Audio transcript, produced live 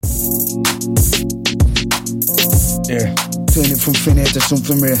Yeah, turn it from finesse to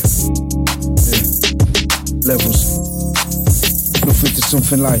something rare. Yeah, levels. Nothing to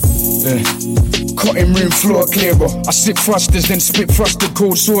something like, yeah. Cutting room floor clearer. I sip thrusters, then spit frosted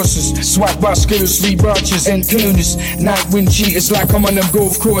cold sauces. Swipe by skills, three branches and tuners. Night wind cheaters like I'm on them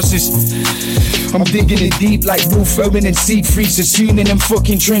golf courses. I'm digging it deep like Wolf Owen and Seed Freezers. Seen in them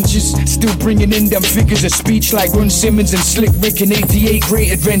fucking trenches. Still bringing in them figures of speech like Ron Simmons and Slick Rick and 88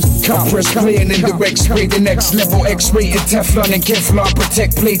 great advent. Can't press play and indirect spray the next level. X-rated Teflon and Kevlar.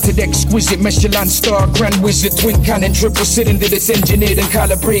 Protect plated exquisite Michelin star. Grand wizard, twin cannon, triple cylinder that's engineered and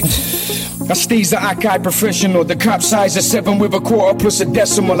calibrated. I stays a archive professional. The cop size is 7 with a quarter plus a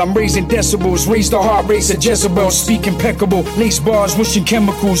decimal. I'm raising decibels, raise the heart race of Jezebel. Speak impeccable, lace bars, wishing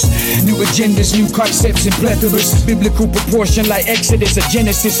chemicals. New agendas, new concepts in plethorous. Biblical proportion like Exodus or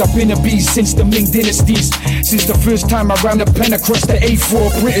Genesis. I've been a beast since the Ming dynasties. Since the first time I ran the pen across the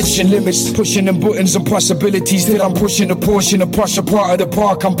A4 British and limits. Pushing them buttons and possibilities. Till I'm pushing a portion, a posher part of the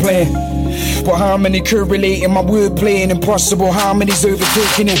park I'm playing. But harmony correlating, my word playing impossible. Harmony's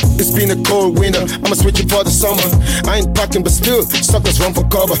overtaking it. It's been a cold winter, I'ma switch it for the summer. I ain't packing but still, suckers run for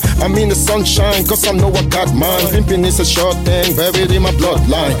cover. I'm in the sunshine, cause I know I got mine. Pimping is a short thing, buried in my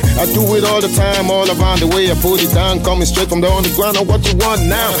bloodline. I do it all the time, all around the way I put it down. Coming straight from the underground, on what you want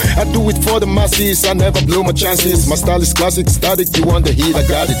now. I do it for the masses, I never blow my chances. My style is classic, static, you want the heat, I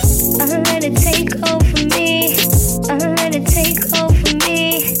got it. I let it take over me, I let it take over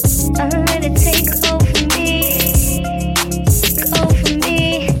me, I let it take over me, over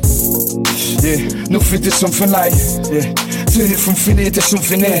me. Yeah, nothing to something like, yeah. Turn it from finesse to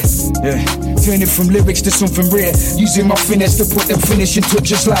something there, yeah. Turn it from lyrics to something rare. Using my finesse to put them finishing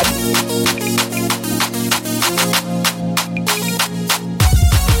touches like